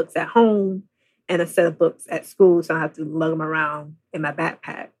set of books at home and a set of books at school, so I have to lug them around in my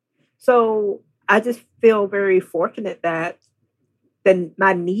backpack. So I just feel very fortunate that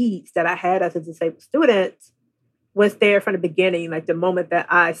my needs that I had as a disabled student was there from the beginning, like the moment that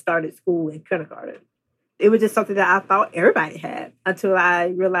I started school in kindergarten. It was just something that I thought everybody had until I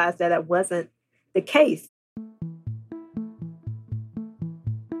realized that it wasn't the case.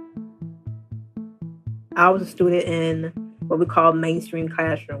 I was a student in what we call mainstream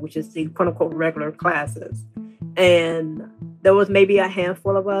classroom, which is the quote-unquote regular classes. And there was maybe a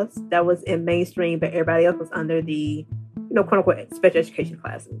handful of us that was in mainstream, but everybody else was under the, quote-unquote special education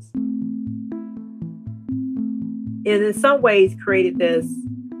classes. And in some ways created this,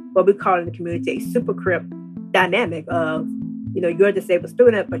 what we call in the community, a super crip dynamic of, you're a disabled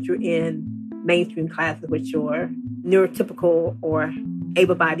student, but you're in mainstream classes with your neurotypical or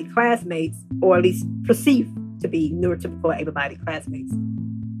able-bodied classmates, or at least perceived to be neurotypical or able-bodied classmates.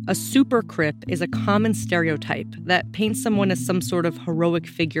 A super crip is a common stereotype that paints someone as some sort of heroic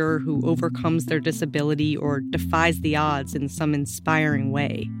figure who overcomes their disability or defies the odds in some inspiring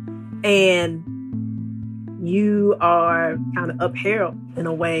way. And you are kind of upheld in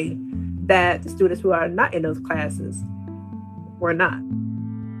a way that the students who are not in those classes were not.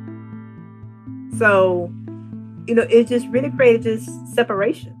 So, it just really created this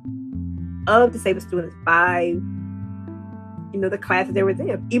separation of disabled students by, the classes they were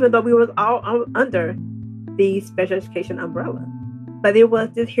in, even though we were all under the special education umbrella. But there was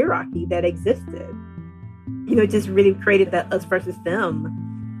this hierarchy that existed. It just really created that us versus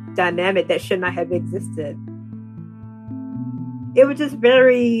them dynamic that should not have existed. It was just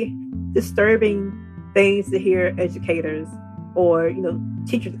very disturbing things to hear educators or,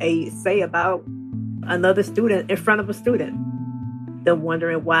 teachers' aides say about another student in front of a student. Them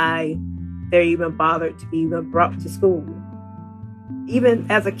wondering why they're even bothered to be even brought to school. Even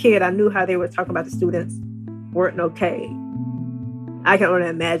as a kid, I knew how they were talking about the students weren't okay. I can only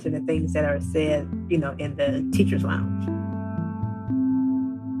imagine the things that are said, in the teacher's lounge.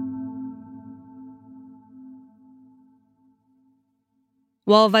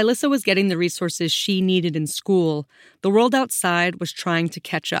 While Vilissa was getting the resources she needed in school, the world outside was trying to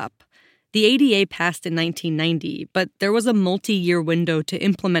catch up. The A.D.A. passed in 1990, but there was a multi-year window to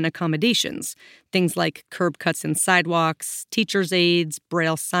implement accommodations, things like curb cuts in sidewalks, teachers' aides,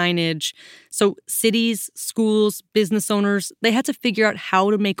 braille signage. So cities, schools, business owners, they had to figure out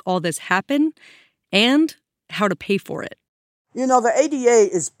how to make all this happen and how to pay for it. The A.D.A.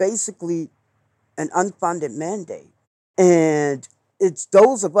 is basically an unfunded mandate. And it's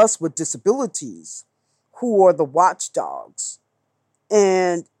those of us with disabilities who are the watchdogs.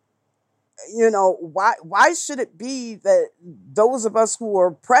 And why should it be that those of us who are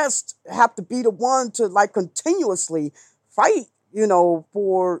oppressed have to be the one to like continuously fight,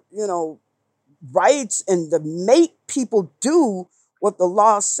 for, rights and to make people do what the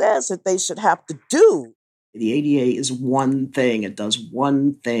law says that they should have to do. The ADA is one thing. It does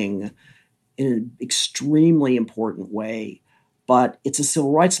one thing in an extremely important way, but it's a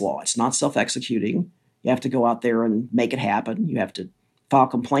civil rights law. It's not self-executing. You have to go out there and make it happen. You have to file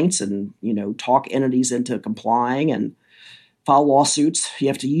complaints and, talk entities into complying and file lawsuits. You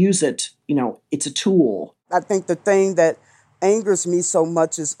have to use it. It's a tool. I think the thing that angers me so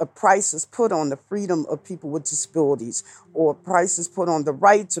much is a price is put on the freedom of people with disabilities, or a price is put on the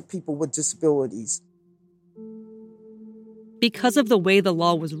rights of people with disabilities. Because of the way the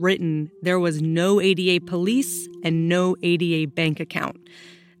law was written, there was no ADA police and no ADA bank account.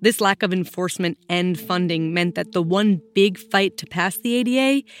 This lack of enforcement and funding meant that the one big fight to pass the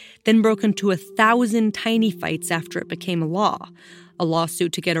ADA then broke into 1,000 tiny fights after it became a law. A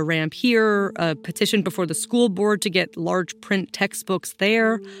lawsuit to get a ramp here, a petition before the school board to get large print textbooks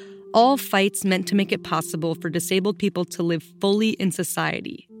there. All fights meant to make it possible for disabled people to live fully in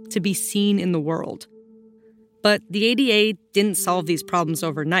society, to be seen in the world. But the ADA didn't solve these problems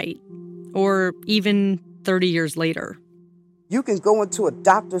overnight, or even 30 years later. You can go into a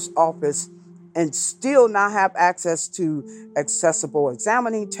doctor's office and still not have access to accessible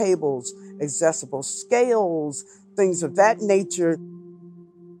examining tables, accessible scales, things of that nature.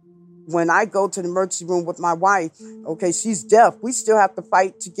 When I go to the emergency room with my wife, okay, she's deaf, we still have to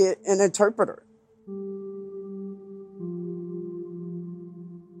fight to get an interpreter.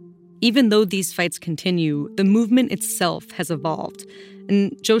 Even though these fights continue, the movement itself has evolved.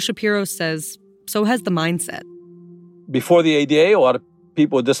 And Joe Shapiro says, so has the mindset. Before the ADA, a lot of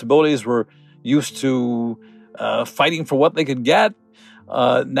people with disabilities were used to fighting for what they could get.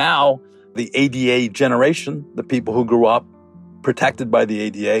 Now, the ADA generation, the people who grew up protected by the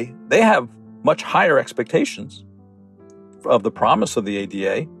ADA, they have much higher expectations of the promise of the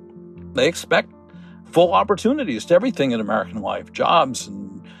ADA. They expect full opportunities to everything in American life, jobs and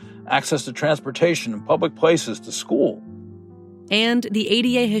access to transportation and public places, to school. And the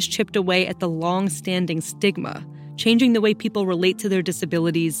ADA has chipped away at the long-standing stigma, changing the way people relate to their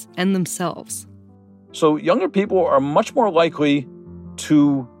disabilities and themselves. So younger people are much more likely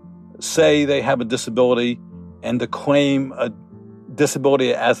to say they have a disability and to claim a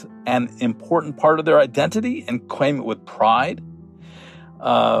disability as an important part of their identity and claim it with pride.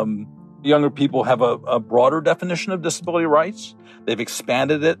 Younger people have a broader definition of disability rights. They've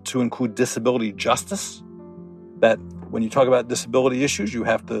expanded it to include disability justice, that when you talk about disability issues, you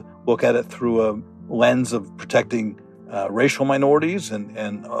have to look at it through a lens of protecting racial minorities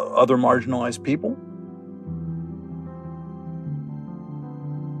and other marginalized people.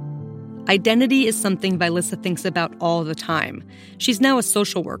 Identity is something Vilissa thinks about all the time. She's now a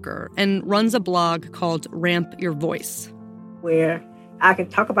social worker and runs a blog called Ramp Your Voice, where I can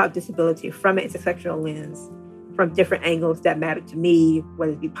talk about disability from an intersectional lens, from different angles that matter to me,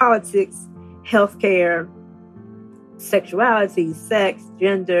 whether it be politics, healthcare, sexuality, sex,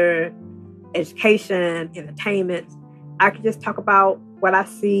 gender, education, entertainment. I can just talk about what I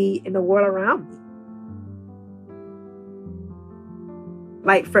see in the world around me.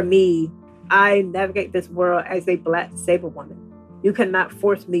 Like for me, I navigate this world as a Black disabled woman. You cannot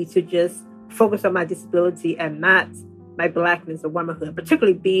force me to just focus on my disability and not my Blackness or womanhood,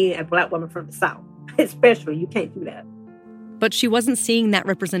 particularly being a Black woman from the South. Especially, you can't do that. But she wasn't seeing that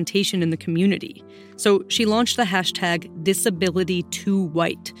representation in the community. So she launched the hashtag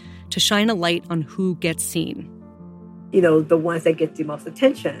 #DisabilityTooWhite to shine a light on who gets seen. The ones that get the most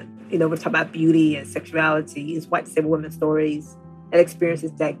attention. We talk about beauty and sexuality, is white disabled women's stories and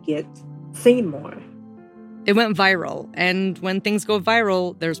experiences that get seen more. It went viral, and when things go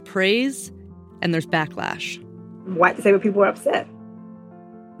viral, there's praise and there's backlash. White disabled people were upset.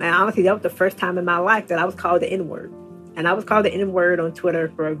 And honestly, that was the first time in my life that I was called the N-word. And I was called the N-word on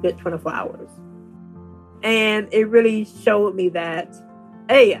Twitter for a good 24 hours. And it really showed me that,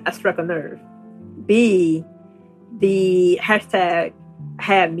 A, I struck a nerve. B, the hashtag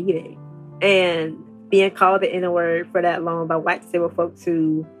had meaning. And being called the N-word for that long by white disabled folks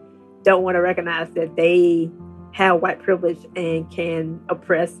who don't want to recognize that they have white privilege and can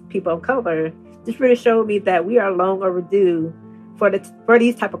oppress people of color just really showed me that we are long overdue for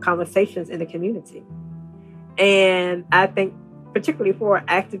these type of conversations in the community. And I think particularly for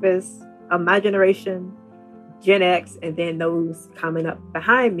activists of my generation, Gen X, and then those coming up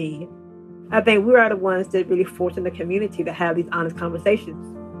behind me, I think we are the ones that really force in the community to have these honest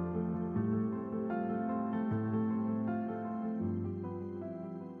conversations.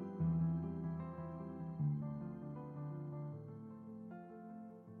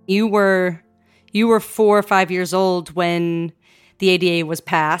 You were 4 or 5 years old when the ADA was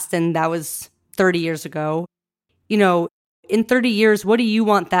passed, and that was 30 years ago. You know, in 30 years, what do you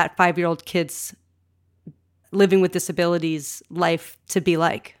want that 5-year-old kid's living with disabilities life to be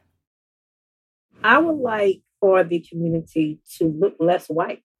like? I would like for the community to look less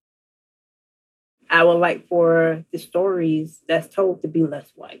white. I would like for the stories that's told to be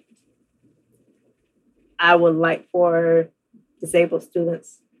less white. I would like for disabled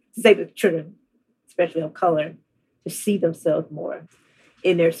children, especially of color, to see themselves more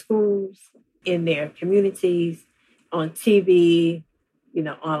in their schools, in their communities, on TV,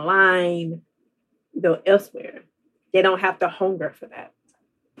 online, elsewhere. They don't have to hunger for that.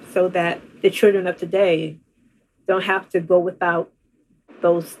 So that the children of today don't have to go without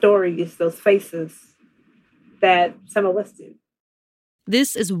those stories, those faces that some of us do.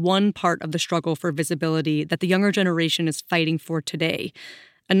 This is one part of the struggle for visibility that the younger generation is fighting for today.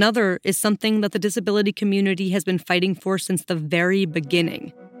 Another is something that the disability community has been fighting for since the very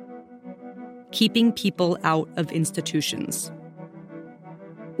beginning: keeping people out of institutions.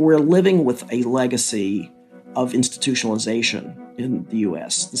 We're living with a legacy of institutionalization in the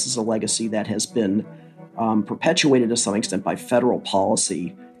U.S. This is a legacy that has been perpetuated to some extent by federal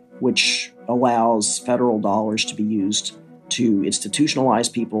policy, which allows federal dollars to be used to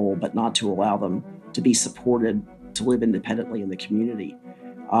institutionalize people, but not to allow them to be supported to live independently in the community.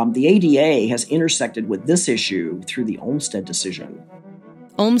 The ADA has intersected with this issue through the Olmstead decision.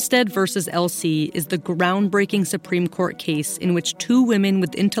 Olmstead versus LC is the groundbreaking Supreme Court case in which 2 women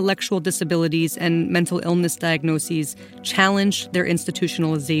with intellectual disabilities and mental illness diagnoses challenged their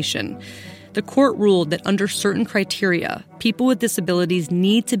institutionalization. The court ruled that under certain criteria, people with disabilities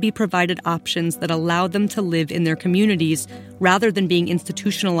need to be provided options that allow them to live in their communities rather than being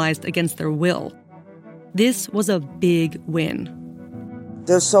institutionalized against their will. This was a big win.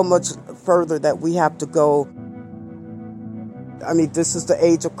 There's so much further that we have to go. I mean, this is the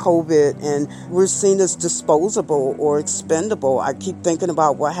age of COVID, and we're seen as disposable or expendable. I keep thinking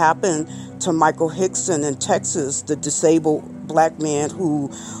about what happened to Michael Hickson in Texas, the disabled Black man who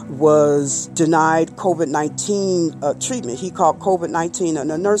was denied COVID-19 treatment. He caught COVID-19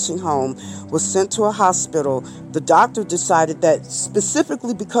 in a nursing home, was sent to a hospital. The doctor decided that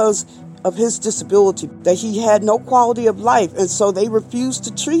specifically because of his disability, that he had no quality of life, and so they refused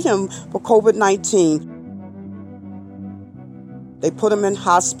to treat him for COVID-19. They put him in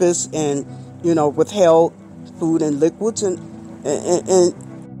hospice and, withheld food and liquids, and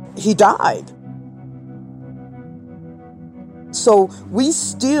he died. So we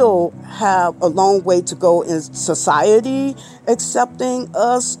still have a long way to go in society accepting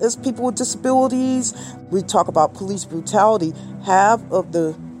us as people with disabilities. We talk about police brutality. Half of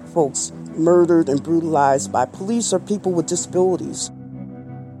the folks murdered and brutalized by police are people with disabilities.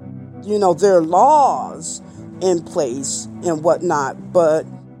 There are laws in place and whatnot, but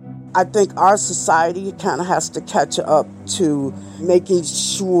I think our society kind of has to catch up to making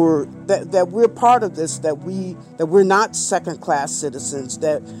sure that we're part of this, that we're not second-class citizens,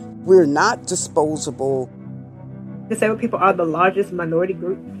 that we're not disposable. Disabled people are the largest minority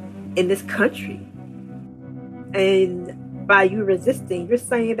group in this country. And by you resisting, you're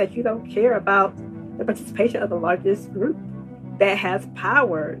saying that you don't care about the participation of the largest group that has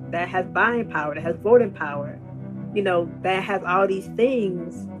power, that has buying power, that has voting power, that has all these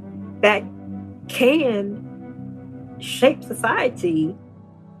things that can shape society.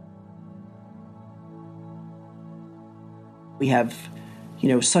 We have,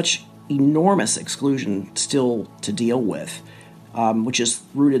 such enormous exclusion still to deal with, which is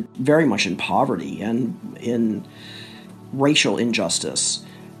rooted very much in poverty and in racial injustice,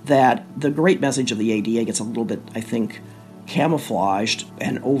 that the great message of the ADA gets a little bit, I think, camouflaged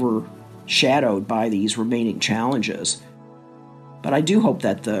and overshadowed by these remaining challenges. But I do hope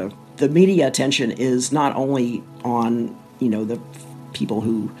that the media attention is not only on, the people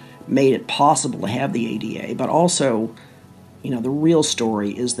who made it possible to have the ADA, but also, the real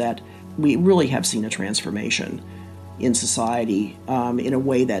story is that we really have seen a transformation in society in a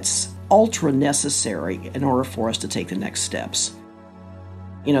way that's ultra necessary in order for us to take the next steps.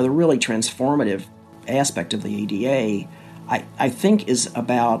 The really transformative aspect of the ADA, I think, is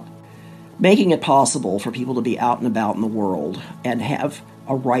about making it possible for people to be out and about in the world and have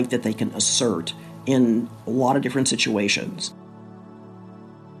a right that they can assert in a lot of different situations.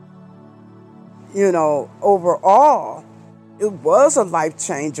 Overall, it was a life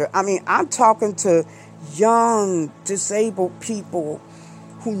changer. I mean, I'm talking to young, disabled people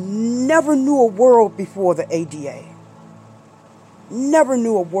who never knew a world before the ADA. Never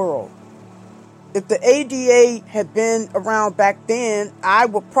knew a world. If the A.D.A. had been around back then, I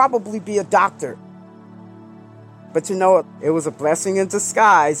would probably be a doctor. But it was a blessing in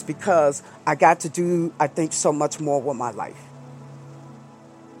disguise because I got to do, I think, so much more with my life.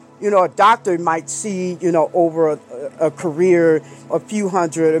 A doctor might see, over a career, a few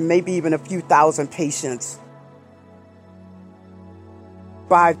hundred or maybe even a few thousand patients.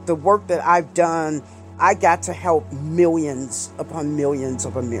 By the work that I've done, I got to help millions upon millions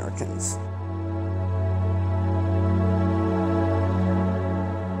of Americans.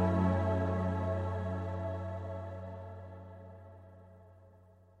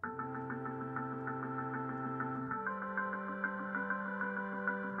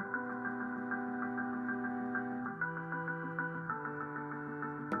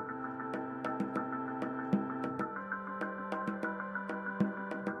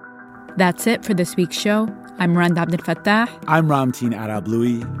 That's it for this week's show. I'm Rand Abdel Fattah. I'm Ramteen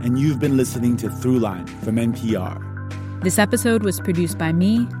Arablouei, and you've been listening to Throughline from NPR. This episode was produced by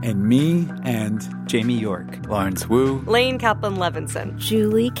me. And me, and Jamie York, Lawrence Wu, Lane Kaplan-Levinson,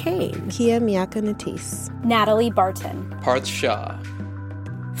 Julie Kane, Kia Miaka Natisse, Natalie Barton, Parth Shah.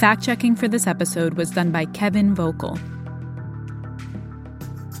 Fact-checking for this episode was done by Kevin Vogel.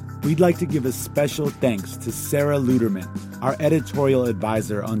 We'd like to give a special thanks to Sarah Luderman, our editorial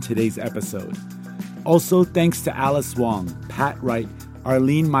advisor on today's episode. Also, thanks to Alice Wong, Pat Wright,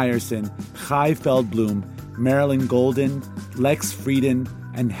 Arlene Meyerson, Chai Feldblum, Marilyn Golden, Lex Frieden,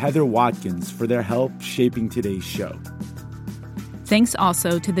 and Heather Watkins for their help shaping today's show. Thanks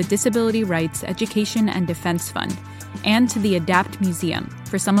also to the Disability Rights Education and Defense Fund and to the ADAPT Museum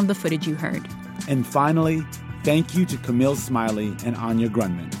for some of the footage you heard. And finally, thank you to Camille Smiley and Anya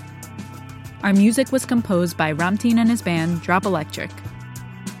Grunman. Our music was composed by Ramteen and his band, Drop Electric.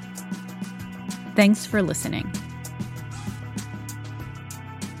 Thanks for listening.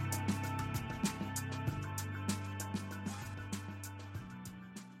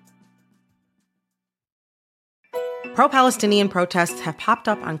 Pro-Palestinian protests have popped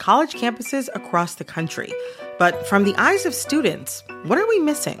up on college campuses across the country. But from the eyes of students, what are we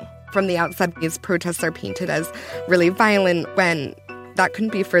missing? From the outside, these protests are painted as really violent when that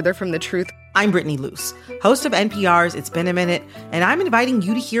couldn't be further from the truth. I'm Brittany Luce, host of NPR's It's Been a Minute, and I'm inviting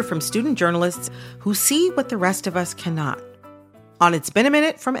you to hear from student journalists who see what the rest of us cannot. On It's Been a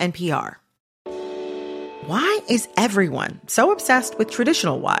Minute from NPR. Why is everyone so obsessed with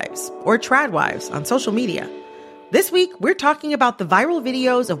traditional wives or trad wives on social media? This week, we're talking about the viral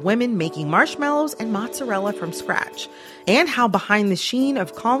videos of women making marshmallows and mozzarella from scratch, and how behind the sheen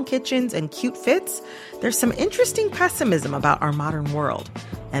of calm kitchens and cute fits, there's some interesting pessimism about our modern world.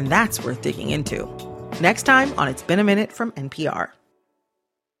 And that's worth digging into. Next time on It's Been a Minute from NPR.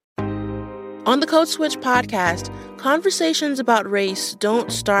 On the Code Switch podcast, conversations about race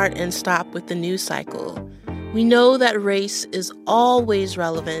don't start and stop with the news cycle. We know that race is always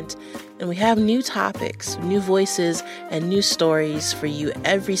relevant, and we have new topics, new voices, and new stories for you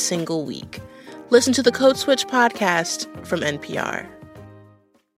every single week. Listen to the Code Switch podcast from NPR.